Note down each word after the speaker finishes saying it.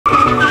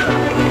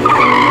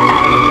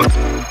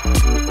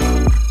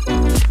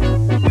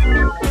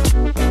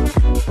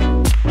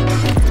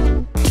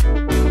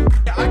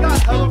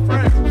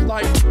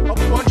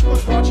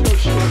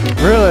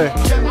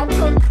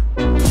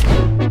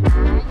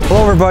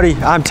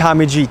everybody, I'm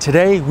Tommy G.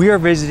 Today we are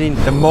visiting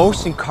the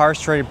most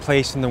incarcerated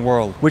place in the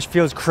world, which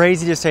feels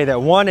crazy to say that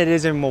one, it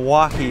is in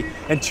Milwaukee,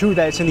 and two,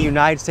 that it's in the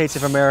United States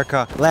of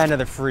America, land of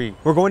the free.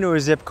 We're going to a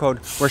zip code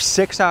where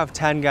 6 out of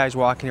 10 guys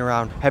walking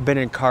around have been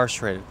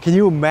incarcerated. Can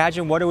you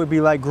imagine what it would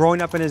be like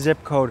growing up in a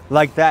zip code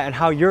like that and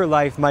how your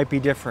life might be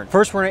different?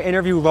 First, we're gonna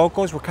interview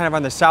locals. We're kind of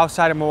on the south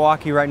side of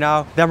Milwaukee right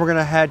now. Then we're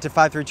gonna head to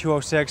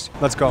 53206.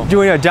 Let's go.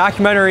 Doing a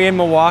documentary in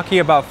Milwaukee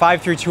about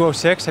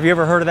 53206. Have you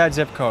ever heard of that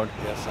zip code?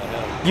 Yes, I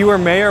have. If you were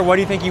mayor, what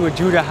do you think you would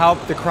do to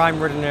help the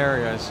crime-ridden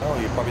areas? Oh,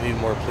 you probably need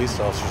more police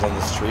officers on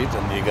the street,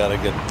 and you got to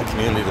get the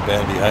community to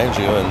band behind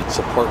you and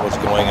support what's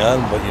going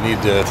on, but you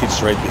need to teach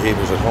the right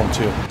behaviors at home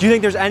too. Do you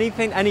think there's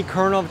any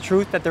kernel of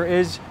truth that there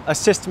is a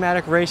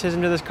systematic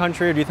racism to this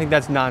country, or do you think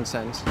that's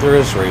nonsense? There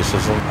is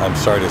racism. I'm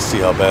sorry to see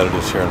how bad it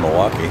is here in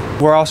Milwaukee.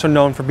 We're also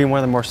known for being one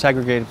of the more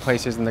segregated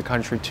places in the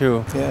country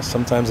too. Yeah,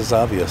 sometimes it's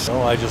obvious.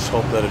 No, I just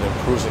hope that it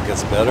improves and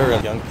gets better,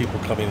 and young people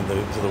coming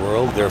into the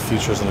world, their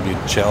future is going to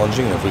be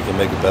challenging, and if we can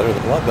make it better,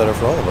 a lot better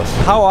for all of us.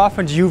 How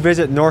often do you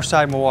visit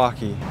Northside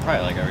Milwaukee?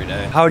 Probably like every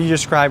day. How do you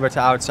describe it to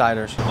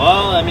outsiders?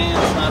 Well, I mean,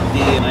 it's not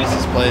the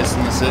nicest place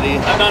in the city.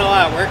 I've done a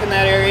lot of work in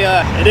that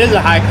area. It is a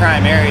high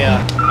crime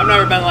area. I've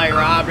never been like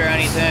robbed or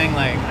anything.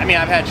 Like, I mean,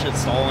 I've had shit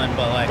stolen,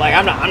 but like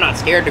I'm not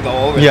scared to go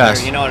over there.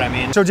 You know what I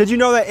mean? So did you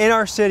know that in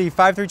our city,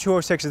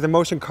 53206 is the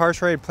most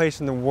incarcerated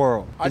place in the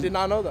world? I did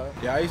not know that.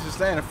 Yeah, I used to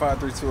stay in the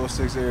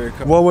 53206 area.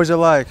 What was it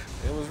like?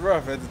 It was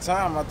rough. At the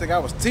time, I think I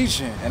was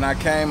teaching, and I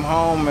came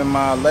home and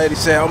my lady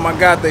said, "Oh my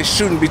God, they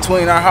shooting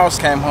between our house."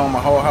 Came home, my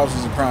whole house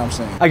was a crime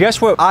scene. I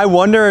guess what I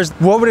wonder is,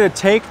 what would it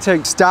take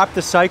to stop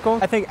the cycle?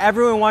 I think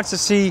everyone wants to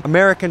see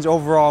Americans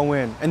overall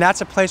win, and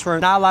that's a place where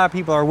not a lot of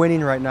people are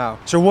winning right now.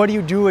 So what do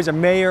you do as a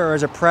mayor or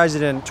as a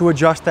president to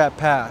adjust that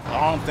path?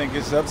 I don't think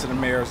it's up to the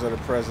mayors or the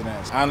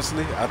presidents.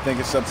 Honestly, I think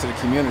it's up to the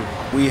community.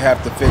 We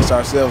have to fix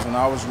ourselves. When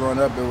I was growing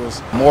up, it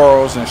was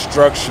morals and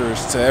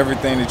structures to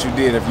everything that you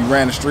did. If you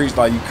ran the streets,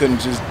 like, you couldn't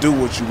just do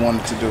what you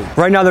wanted to do.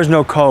 Right now, there's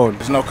no code.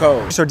 There's no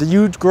code. So did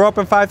you grow up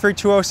in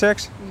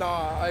 53206? No,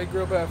 I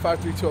grew up in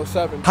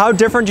 53207. How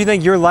different do you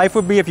think your life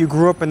would be if you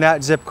grew up in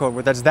that zip code,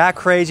 where that's that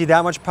crazy,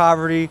 that much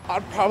poverty?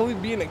 I'd probably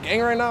be in a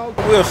gang right now.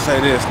 I will say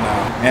this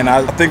now, and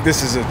I think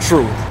this is a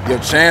truth. Your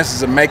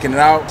chances of making it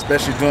out,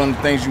 especially doing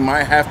the things you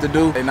might have to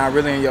do, they're not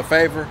really in your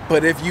favor.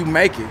 But if you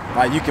make it,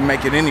 like, you can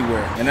make it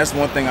anywhere. And that's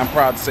one thing I'm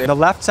proud to say. The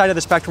left side of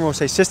the spectrum will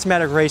say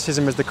systematic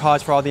racism is the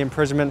cause for all the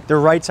imprisonment. The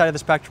right side of the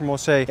spectrum will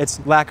say it's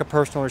lack of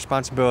personal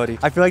responsibility.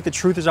 I feel like the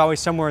truth is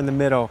always somewhere in the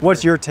middle.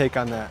 What's your take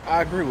on that?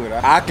 I agree with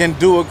it. I can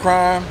do a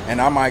crime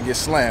and I might get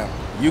slammed.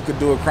 You could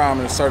do a crime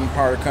in a certain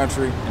part of the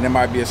country and it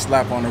might be a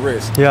slap on the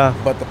wrist. Yeah.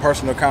 But the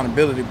personal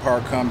accountability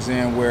part comes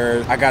in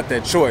where I got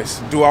that choice.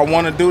 Do I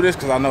want to do this?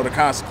 Because I know the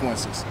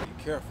consequences.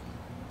 Be careful.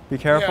 Be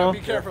careful? Yeah,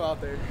 be careful out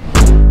there.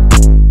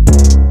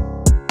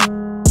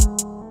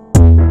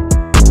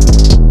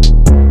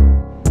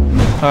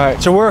 All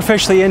right, so we're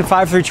officially in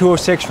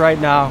 53206 right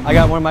now. I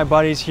got one of my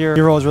buddies here.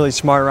 Mural is really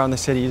smart around the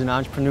city. He's an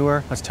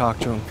entrepreneur. Let's talk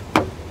to him.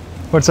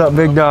 What's up,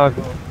 big dog?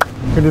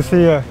 Good to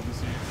see you.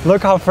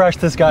 Look how fresh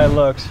this guy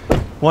looks.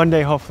 One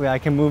day, hopefully, I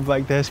can move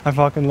like this. I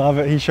fucking love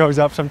it. He shows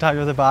up sometimes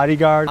with a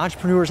bodyguard.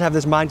 Entrepreneurs have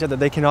this mindset that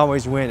they can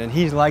always win, and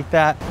he's like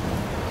that.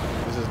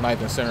 This is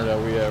 9th and Center that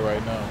we at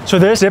right now. So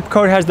this zip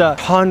code has a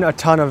ton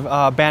of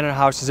abandoned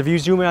houses. If you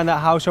zoom in on that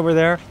house over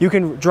there, you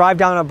can drive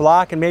down a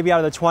block and maybe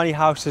out of the 20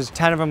 houses,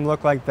 10 of them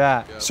look like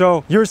that. Yep.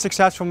 So you're a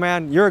successful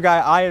man. You're a guy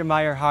I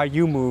admire how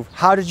you move.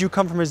 How did you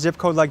come from a zip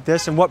code like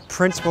this, and what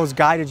principles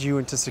guided you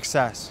into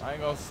success? I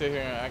ain't gonna sit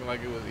here and act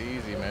like it was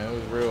easy, man. It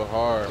was real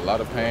hard. A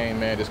lot of pain,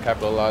 man, just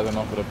capitalizing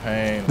off of the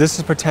pain. This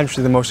is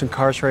potentially the most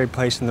incarcerated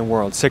place in the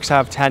world. 6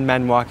 out of 10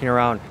 men walking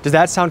around. Does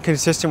that sound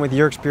consistent with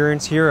your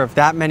experience here, of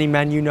that many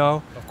men you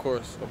know? Of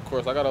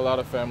course. I got a lot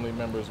of family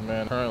members,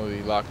 man,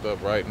 currently locked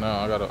up right now.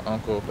 I got an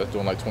uncle that's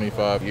doing like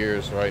 25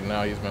 years right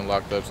now. He's been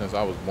locked up since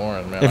I was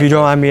born, man. If you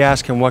don't mind me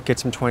asking, what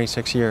gets him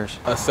 26 years?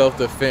 A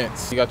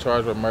self-defense. He got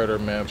charged with murder,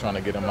 man, trying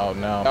to get him out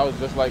now. I was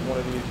just like one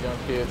of these young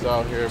kids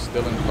out here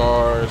stealing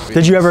cars.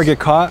 Did you ever get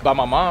caught? By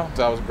my mom,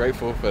 so I was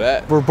grateful for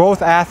that. We're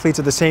both athletes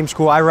at the same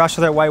school. I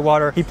wrestled at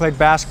Whitewater. He played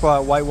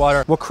basketball at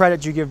Whitewater. What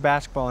credit do you give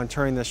basketball in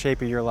turning the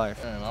shape of your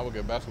life? Man, I would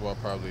give basketball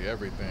probably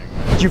everything.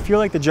 Do you feel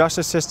like the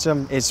justice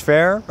system is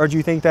fair, or do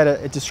you think that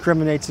it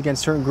discriminates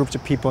against certain groups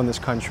of people in this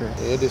country?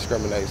 It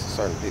discriminates against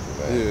certain people,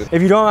 man. Yeah.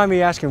 If you don't mind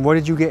me asking, what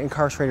did you get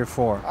incarcerated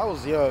for? I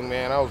was young,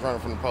 man. I was running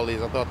from the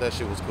police. I thought that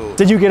shit was cool.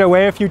 Did you get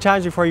away a few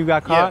times before you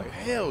got caught? Yeah,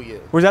 hell yeah.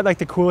 Was that like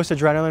the coolest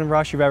adrenaline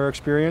rush you've ever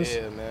experienced?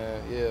 Yeah, man.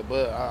 Yeah,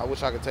 but I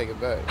wish I could take it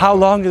back. How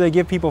long do they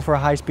give people for a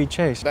high-speed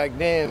chase? Back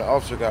then, the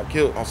officer got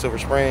killed on Silver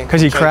Spring.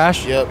 Because he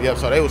crashed? Yep.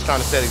 So they was trying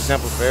to set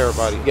examples for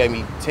everybody. He gave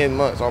me 10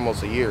 months,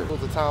 almost a year. It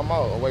was a time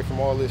out away from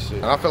all this shit.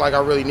 And I feel like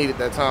I really needed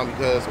that time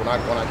because when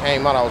I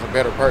came out, I was a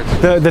better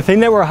person. The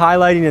thing that we're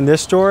highlighting in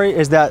this story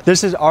is that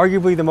this is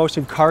arguably the most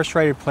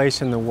incarcerated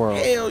place in the world.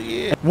 Hell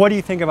yeah. What do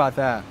you think about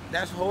that?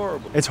 That's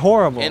horrible. It's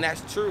horrible. And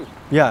that's true.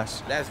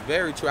 Yes. That's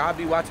very true. I'll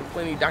be watching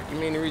plenty of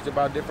documentaries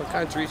about different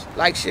countries,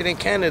 like shit in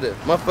Canada.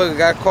 Motherfucker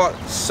got caught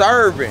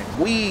serving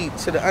weed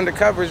to the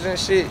undercovers and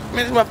shit.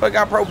 Man, this motherfucker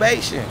got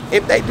probation.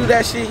 If they do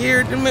that shit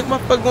here, then this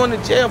motherfucker going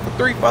to jail for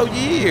 3-4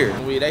 years.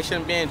 They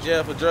shouldn't be in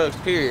jail for drugs,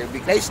 period.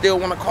 They still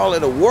want to call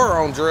it a war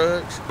on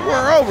drugs.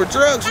 War over,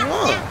 drugs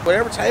won.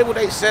 Whatever table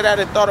they sat at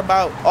and thought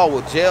about, oh,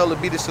 well, jail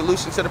would be the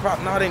solution to the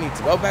problem. No, they need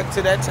to go back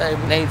to that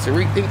table. They need to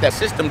rethink that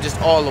system just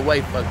all the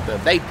way fucked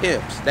up. They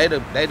pimps. They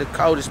the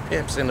coldest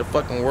pimps in the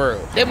fucking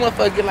world. They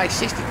motherfucker get like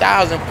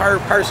 60,000 per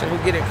person who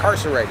get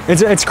incarcerated.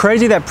 It's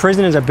crazy that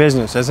prison is a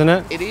business, isn't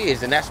it? It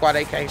is, and that's why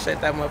they can't shut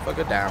that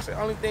motherfucker down. The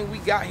only thing we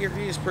got here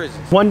is prison.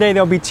 One day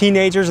they'll be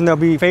teenagers and they'll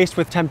be faced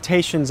with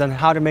temptations on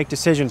how to make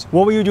decisions.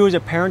 What will you do as a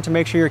parent to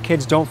make sure your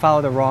kids don't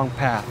follow the wrong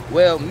path?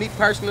 Well, me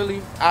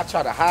personally, I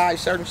try to hide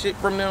certain shit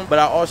from them, but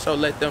I also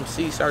let them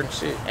see certain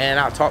shit, and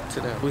I talk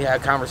to them. We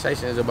have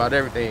conversations about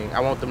everything. I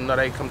want them to know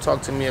they come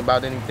talk to me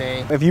about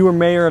anything. If you were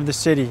mayor of the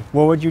city,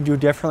 what would you do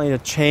differently to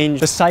change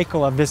the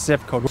cycle of this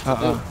zip code?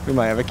 We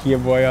might have a Kia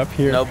boy up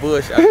here. No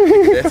bullshit.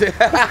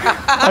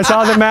 I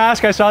saw the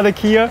mask, I saw the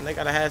Kia. They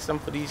gotta have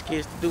something for these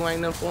kids to do,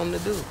 ain't nothing for them to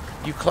do.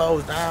 You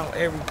close down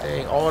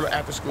everything, all the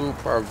after school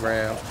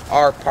programs.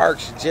 Our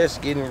parks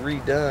just getting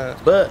redone.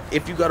 But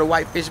if you go to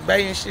Whitefish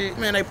Bay and shit,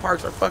 man, they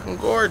parks are fucking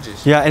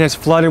gorgeous. Yeah, and it's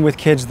flooded with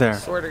kids there. I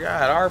swear to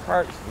God, our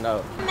parks,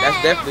 no,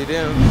 that's definitely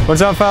them.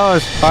 What's up,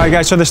 fellas? All right,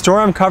 guys, so the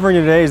story I'm covering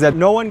today is that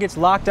no one gets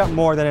locked up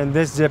more than in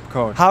this zip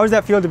code. How does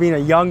that feel to be a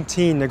young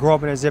teen to grow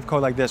up in a zip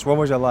code like this? What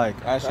was it like?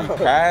 That shit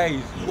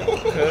crazy.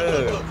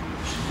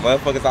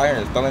 Motherfuckers out here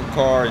in stolen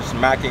cars,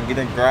 smacking,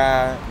 getting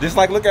grind. Just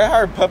like, look at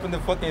her pumping the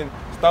fucking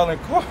stolen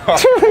car.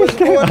 What's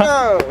going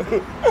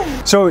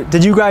on? So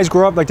did you guys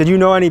grow up, like, did you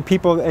know any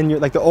people in your,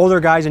 like the older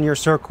guys in your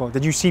circle?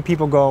 Did you see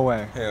people go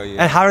away? Hell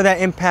yeah. And how did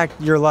that impact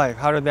your life?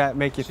 How did that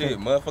make you Shit,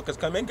 think? motherfuckers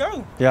come and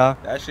go. Yeah.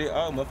 That shit,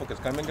 oh,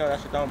 motherfuckers come and go. That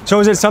shit don't.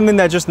 So is it something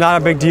that's just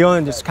not a big deal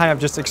and just kind of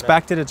just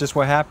expected? It's just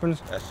what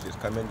happens? That shit just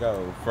come and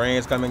go.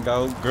 Friends come and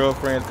go.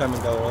 Girlfriends come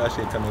and go. All that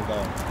shit come and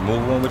go.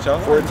 Move on with your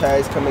life.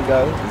 Fortes come and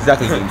go.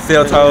 Exactly.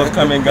 Cell toes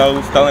come and go.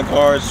 Stolen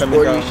cars come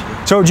and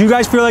go. So do you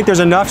guys feel like there's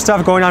enough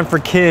stuff going on for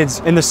kids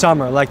in the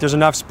summer? Like there's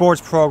enough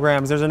sports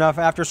programs, there's enough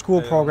after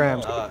school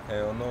programs? Hell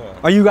no.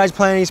 Are you guys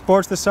playing any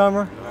sports this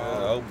summer?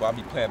 I'll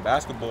be playing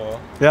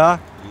basketball. Yeah?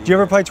 Do you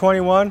ever play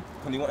 21?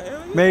 21? Hell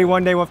yeah. Maybe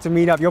one day we'll have to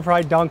meet up. You'll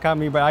probably dunk on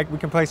me, but we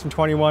can play some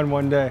 21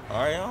 one day. All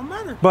right, it don't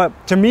matter.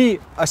 But to me,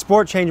 a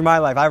sport changed my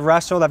life. I've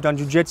wrestled, I've done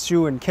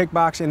jiu-jitsu and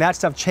kickboxing, and that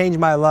stuff changed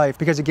my life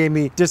because it gave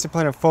me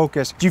discipline and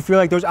focus. Do you feel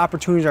like those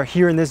opportunities are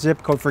here in this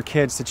zip code for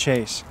kids to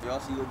chase? Y'all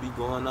see what be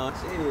going on.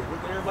 Shit, look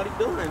what everybody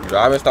doing.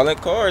 Driving stolen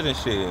cars and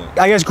shit.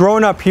 I guess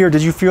growing up here,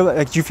 did you feel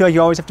like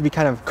you always have to be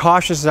kind of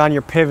cautious on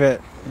your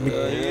pivot?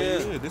 Yeah.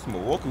 This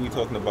Milwaukee we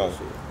talking about.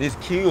 This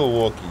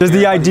Milwaukee. Does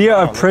the idea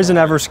of prison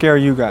ever scare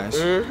you guys?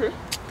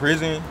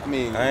 Prison? I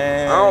mean,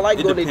 Man, I don't like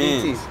it going to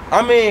depends. DT.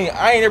 I mean,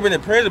 I ain't never been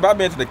to prison, but I've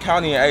been to the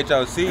county and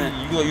HOC.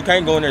 You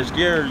can't go in there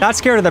scared. Not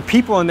scared of the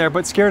people in there,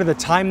 but scared of the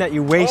time that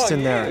you waste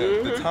in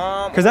there. The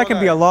time. Because that can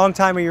be a long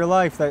time of your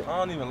life. That I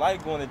don't even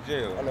like going to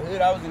jail. On the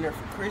hood, I was in there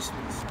for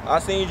Christmas. I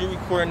seen you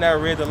recording that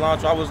Red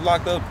Launcher. I was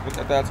locked up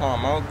at that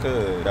time. I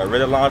could. That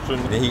Red Launcher,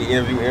 then he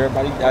interviewed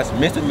everybody. That's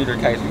misdemeanor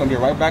case. He's gonna get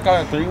right back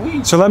out in 3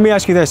 weeks. So let me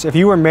ask you this. If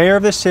you were mayor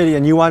of the city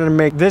and you wanted to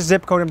make this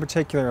zip code in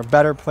particular a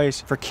better place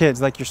for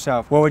kids like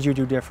yourself, what would you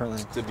do differently?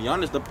 To be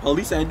honest, the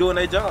police ain't doing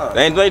their job.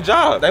 They ain't doing their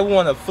job. They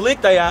want to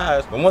flick their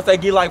eyes. But once they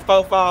get like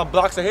 4-5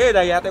 blocks ahead of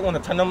their ass, they want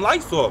to turn them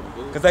lights off.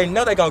 Because they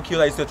know they gonna kill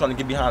themselves trying to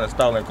get behind a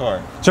stolen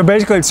car. So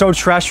basically it's so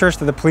treacherous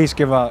that the police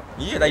give up.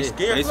 Yeah, they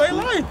scared for their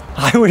life.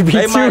 I would be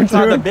They too, might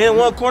try to dude. bend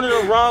one corner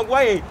the wrong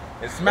way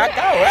and smack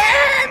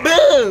out.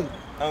 Boom!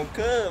 I'm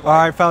good. All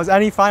right, fellas,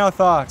 any final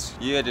thoughts?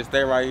 Yeah, just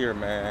stay right here,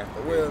 man.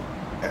 Well,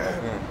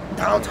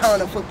 downtown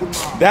the fucking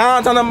mall.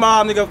 Downtown the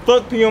mob, nigga.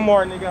 Fuck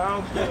PMR, nigga. I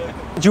don't care.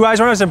 Do you guys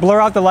want us to blur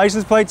out the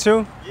license plate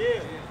too?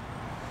 Yeah.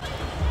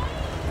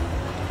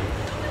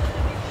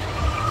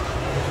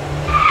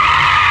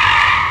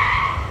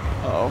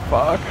 Oh,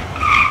 fuck.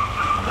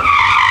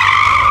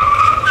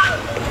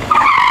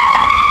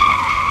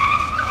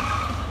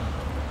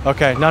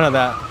 Okay, none of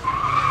that.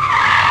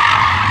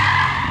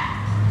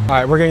 All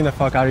right, we're getting the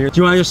fuck out of here. Do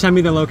you want to just send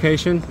me the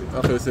location?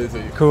 Okay, send it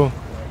to you. Cool.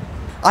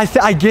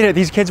 I get it.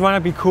 These kids want to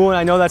be cool, and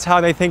I know that's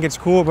how they think it's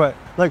cool, but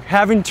like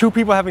having two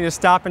people having to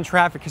stop in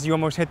traffic because you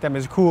almost hit them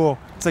is cool.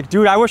 It's like,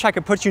 dude, I wish I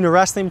could put you in a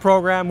wrestling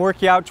program,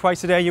 work you out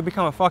twice a day, you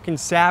become a fucking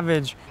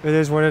savage. It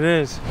is what it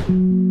is.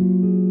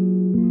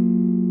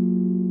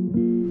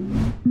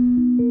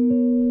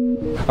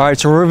 All right,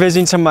 so we're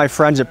visiting some of my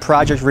friends at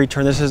Project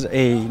Return. This is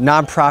a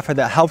nonprofit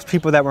that helps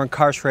people that were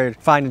incarcerated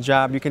find a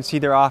job. You can see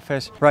their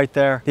office right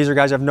there. These are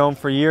guys I've known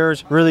for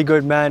years, really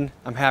good men.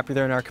 I'm happy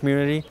they're in our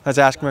community. Let's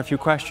ask them a few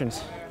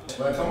questions.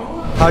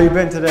 How you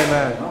been today,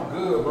 man? I'm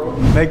good, bro.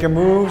 Making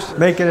moves,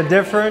 making a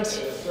difference?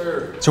 Yes,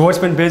 sir. So what's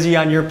been busy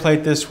on your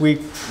plate this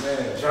week?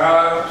 Man,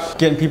 jobs.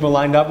 Getting people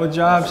lined up with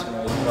jobs?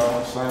 Man, you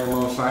know, same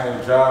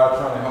same job,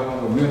 trying to help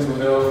them with mental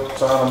health,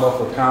 sign them up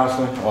for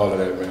counseling, all of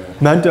that, man.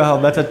 Mental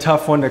health, that's a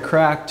tough one to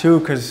crack too,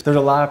 because there's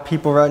a lot of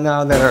people right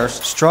now that are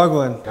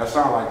struggling. That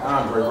sounds like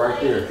Andre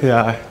right there.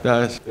 Yeah, it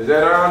does. Is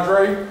that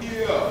Andre?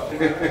 Yeah.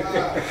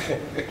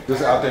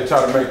 Just out there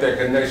trying to make that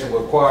connection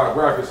with Quad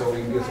Graphics so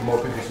we can get some more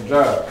people some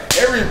jobs.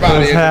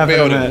 Everybody in the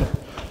building. Man?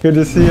 Good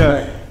to see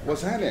you.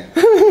 What's happening?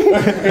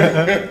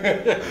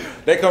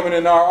 They coming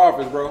in our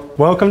office, bro.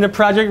 Welcome to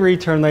Project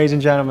Return, ladies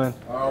and gentlemen.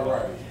 All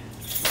right.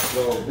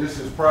 So this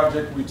is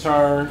Project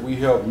Return. We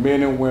help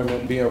men and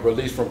women being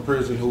released from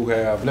prison who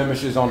have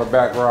blemishes on the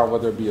background,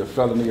 whether it be a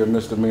felony or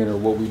misdemeanor.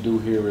 What we do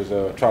here is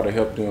try to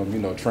help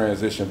them,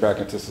 transition back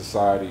into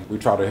society. We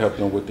try to help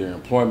them with their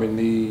employment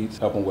needs,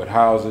 help them with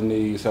housing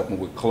needs, help them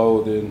with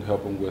clothing,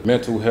 help them with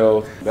mental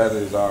health. That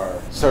is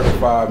our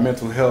certified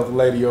mental health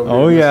lady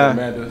over here,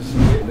 Miss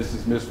Amanda. This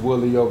is Miss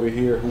Willie over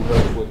here who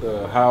helps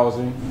with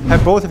housing.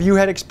 Have both of you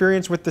had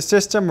experience with the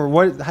system, or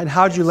what?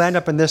 How'd you land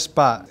up in this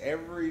spot?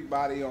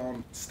 Everybody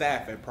on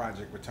staff at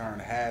Project Return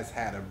has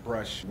had a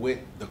brush with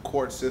the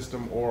court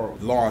system or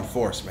law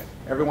enforcement.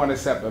 Everyone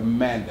except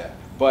Amanda.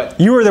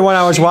 But you were the one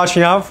I was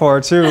watching out for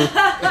too.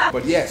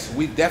 But yes,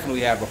 we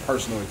definitely have a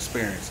personal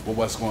experience with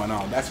what's going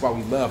on. That's why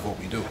we love what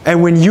we do.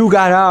 And when you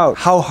got out,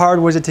 how hard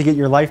was it to get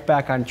your life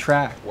back on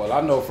track? Well,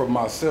 I know for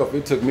myself,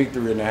 it took me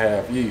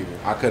 3.5 years.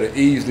 I could have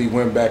easily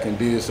went back and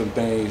did some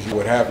things.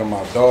 What happened to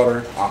my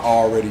daughter, I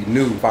already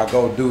knew if I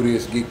go do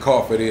this, get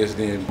caught for this,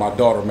 then my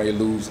daughter may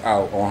lose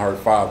out on her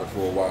father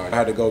for a while. I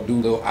had to go do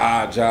little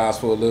odd jobs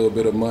for a little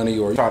bit of money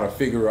or try to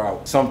figure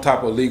out some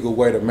type of legal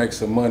way to make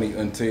some money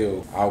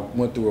until I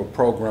went through a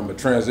program, a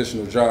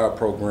transitional job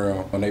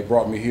program, and they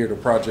brought me here to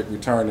Project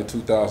Return in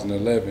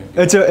 2011.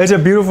 It's a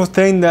beautiful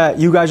thing that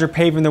you guys are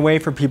paving the way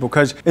for people,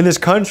 because in this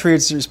country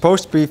it's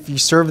supposed to be, if you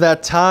serve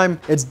that time,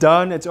 it's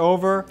done, it's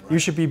over, you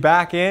should be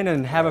back in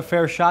and have a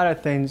fair shot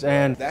at things.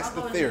 And that's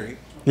the theory.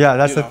 Yeah,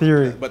 that's the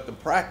theory. But the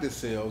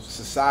practice is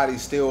society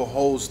still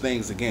holds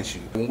things against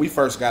you. When we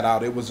first got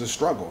out, it was a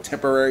struggle.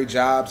 Temporary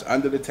jobs,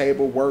 under the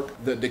table work.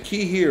 The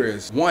key here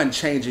is, one,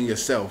 changing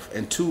yourself,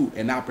 and two,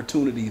 an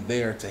opportunity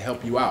there to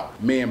help you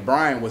out. Me and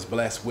Brian was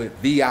blessed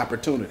with the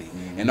opportunity,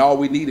 and all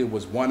we needed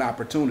was one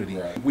opportunity.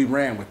 We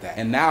ran with that,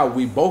 and now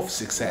we both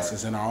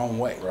successes in our own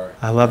way.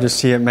 I love to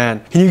see it,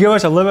 man. Can you give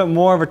us a little bit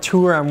more of a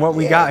tour on what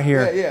we got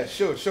here? Yeah,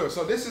 sure.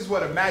 So this is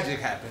where the magic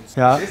happens.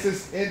 Yeah. This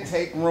is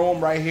intake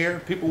room right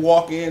here. People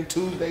walk in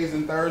Tuesdays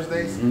and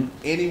Thursdays,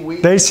 any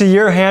week. They see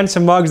your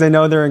handsome mugs, they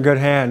know they're in good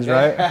hands,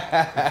 right?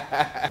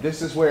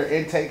 This is where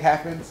intake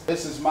happens.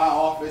 This is my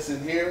office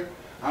in here.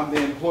 I'm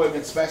the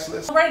employment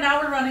specialist. Right now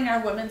we're running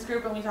our women's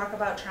group and we talk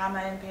about trauma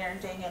and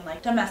parenting and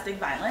like domestic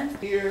violence.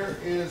 Here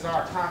is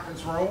our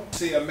conference room.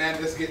 See,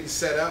 Amanda's getting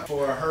set up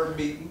for her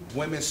meeting,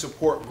 women's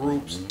support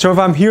groups. So if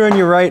I'm hearing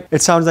you right,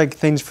 it sounds like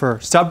things for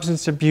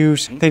substance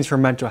abuse, things for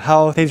mental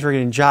health, things for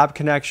getting job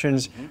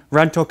connections,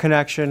 rental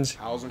connections.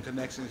 Housing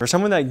connections. For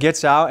someone that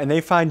gets out and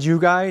they find you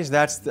guys,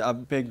 that's a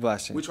big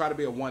blessing. We try to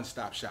be a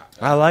one-stop shop.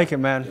 I like it,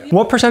 man. Yeah.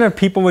 What % of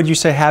people would you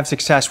say have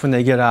success when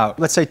they get out?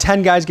 Let's say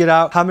 10 guys get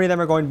out. How many of them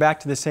are going back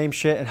to the same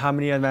shit, and how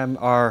many of them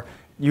are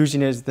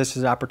using this as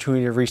an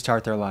opportunity to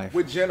restart their life?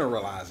 We're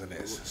generalizing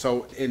this.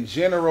 So in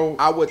general,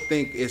 I would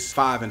think it's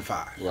 5 and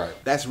 5. Right.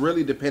 That's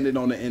really dependent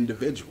on the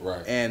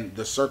individual and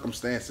the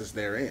circumstances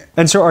they're in.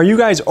 And so are you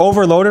guys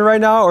overloaded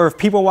right now? Or if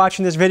people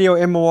watching this video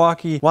in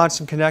Milwaukee want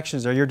some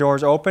connections, are your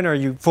doors open, or are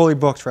you fully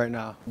booked right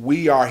now?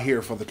 We are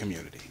here for the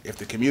community. If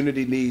the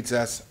community needs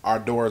us, our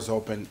doors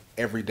open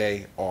every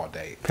day, all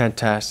day.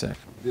 Fantastic.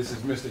 This is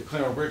Mr.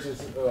 Clem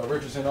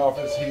Richardson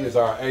office. He is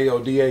our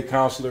AODA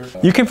counselor.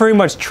 You can pretty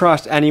much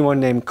trust anyone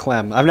named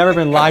Clem. I've never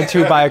been lied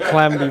to by a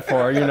Clem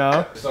before, you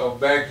know? So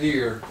back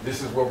here,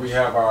 this is where we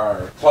have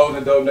our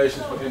clothing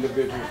donations for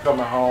individuals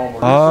coming home.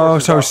 Oh,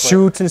 so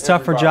suits and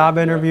stuff for job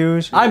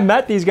interviews. I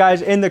met these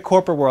guys in the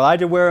corporate world. I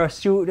had to wear a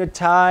suit, a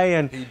tie,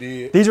 and he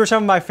did. These were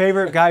some of my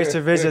favorite guys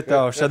to visit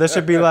though. So this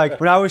would be like,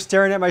 when I was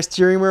staring at my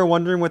steering wheel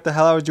wondering what the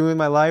hell I was doing in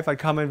my life, I'd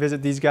come and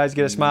visit these guys,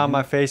 get a smile on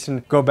my face,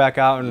 and go back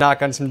out and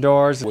knock on some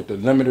doors. With the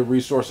limited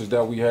resources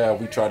that we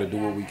have, we try to do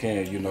what we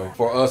can, you know.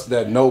 For us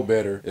that know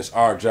better, it's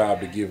our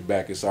job to give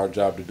back. It's our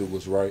job to do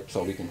what's right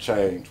so we can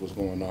change what's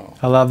going on.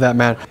 I love that,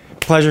 man.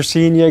 Pleasure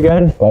seeing you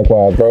again.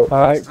 Likewise, bro.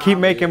 All right, keep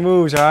making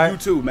moves, all right? You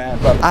too, man.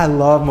 I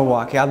love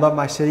Milwaukee. I love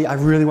my city. I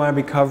really want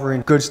to be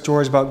covering good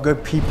stories about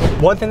good people.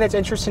 One thing that's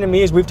interesting to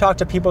me is we've talked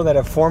to people that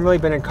have formerly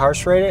been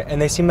incarcerated,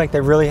 and they seem like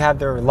they really have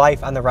their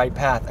life on the right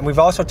path. And we've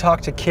also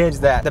talked to kids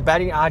that the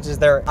betting odds is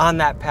they're on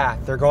that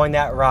path. They're going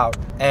that route,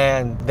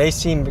 and they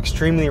seem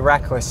extremely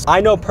reckless. I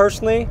know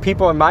personally,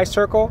 people in my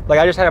circle, like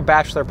I just had a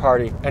bachelor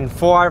party, and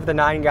 4 out of the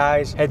 9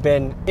 guys had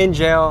been in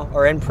jail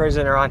or in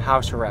prison or on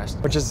house arrest,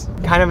 which is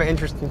kind of an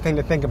interesting thing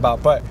to think about.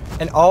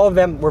 And all of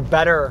them were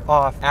better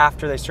off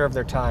after they served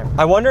their time.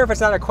 I wonder if it's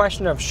not a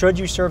question of should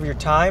you serve your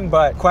time,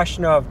 but a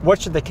question of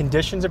what should the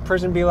conditions of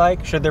prison be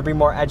like? Should there be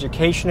more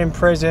education in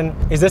prison?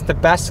 Is this the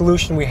best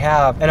solution we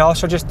have? And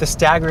also just the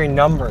staggering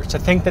numbers. To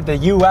think that the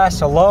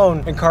US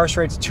alone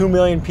incarcerates 2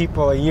 million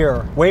people a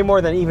year. Way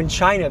more than even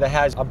China that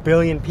has 1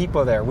 billion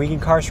people there. We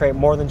incarcerate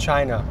more than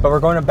China. But we're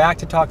going back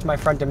to talk to my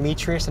friend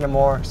Demetrius in a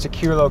more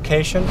secure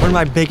location. One of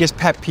my biggest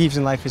pet peeves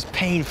in life is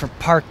paying for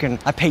parking.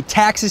 I pay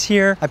taxes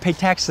here. I pay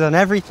taxes on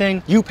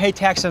everything. You pay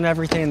taxes on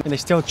everything, and they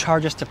still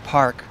charge us to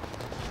park.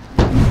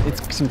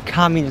 It's some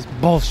communist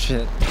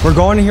bullshit. We're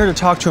going here to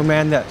talk to a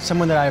man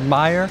someone that I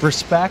admire,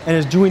 respect, and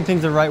is doing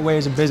things the right way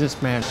as a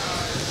businessman.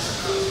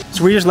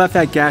 So we just left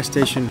that gas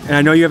station, and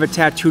I know you have it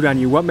tattooed on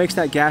you. What makes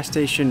that gas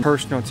station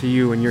personal to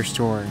you and your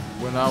story?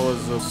 When I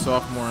was a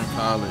sophomore in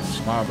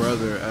college, my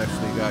brother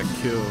actually got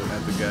killed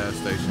at the gas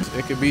station.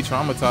 It could be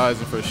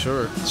traumatizing for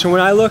sure. So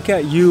when I look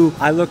at you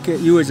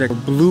as a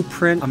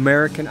blueprint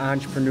American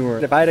entrepreneur.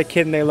 If I had a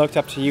kid and they looked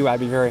up to you, I'd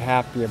be very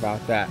happy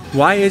about that.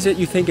 Why is it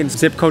you think in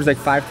zip codes like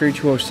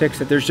 53206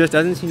 that there's just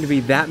doesn't seem to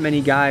be that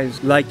many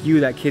guys like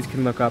you that kids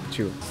can look up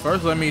to?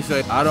 First, let me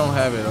say, I don't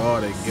have it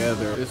all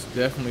together. It's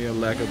definitely a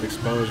lack of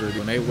exposure.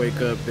 When they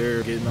wake up,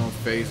 they're getting on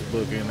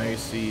Facebook and they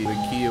see the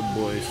Kia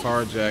boys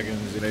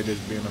carjackings and they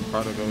just being a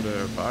product of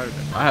their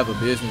environment. I have a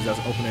business that's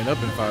opening up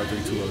in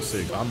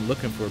 53206. I'm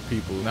looking for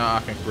people. Now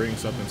I can bring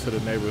something to the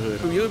neighborhood.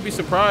 You'll be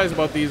surprised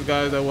about these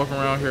guys that walk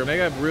around here. They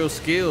got real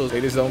skills. They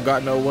just don't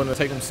got no one to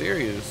take them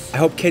serious. I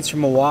hope kids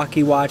from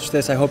Milwaukee watch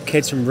this. I hope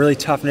kids from really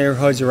tough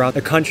neighborhoods around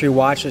the country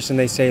watch this and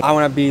they say, I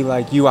want to be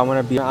like you. I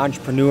want to be an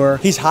entrepreneur.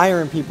 He's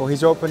hiring people.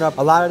 He's opened up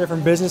a lot of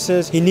different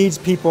businesses. He needs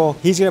people.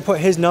 He's going to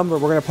put his number.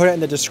 We're going to put it in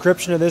the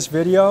description of this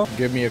video.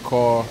 Give me a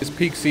call. It's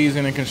peak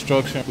season in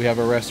construction. We have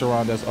a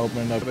restaurant that's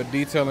opening up, a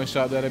detailing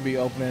shop that'll be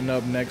opening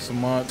up next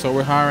month. So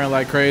we're hiring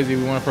like crazy.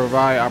 We want to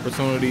provide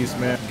opportunities,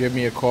 man. Give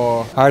me a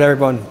call. All right,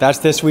 everyone. That's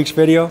this week's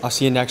video. I'll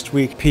see you next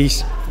week.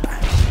 Peace.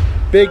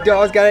 Big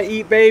dogs gotta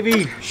eat,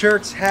 baby.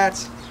 Shirts,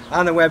 hats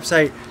on the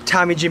website,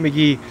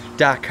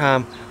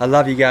 TommyGMcGee.com. I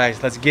love you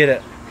guys. Let's get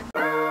it.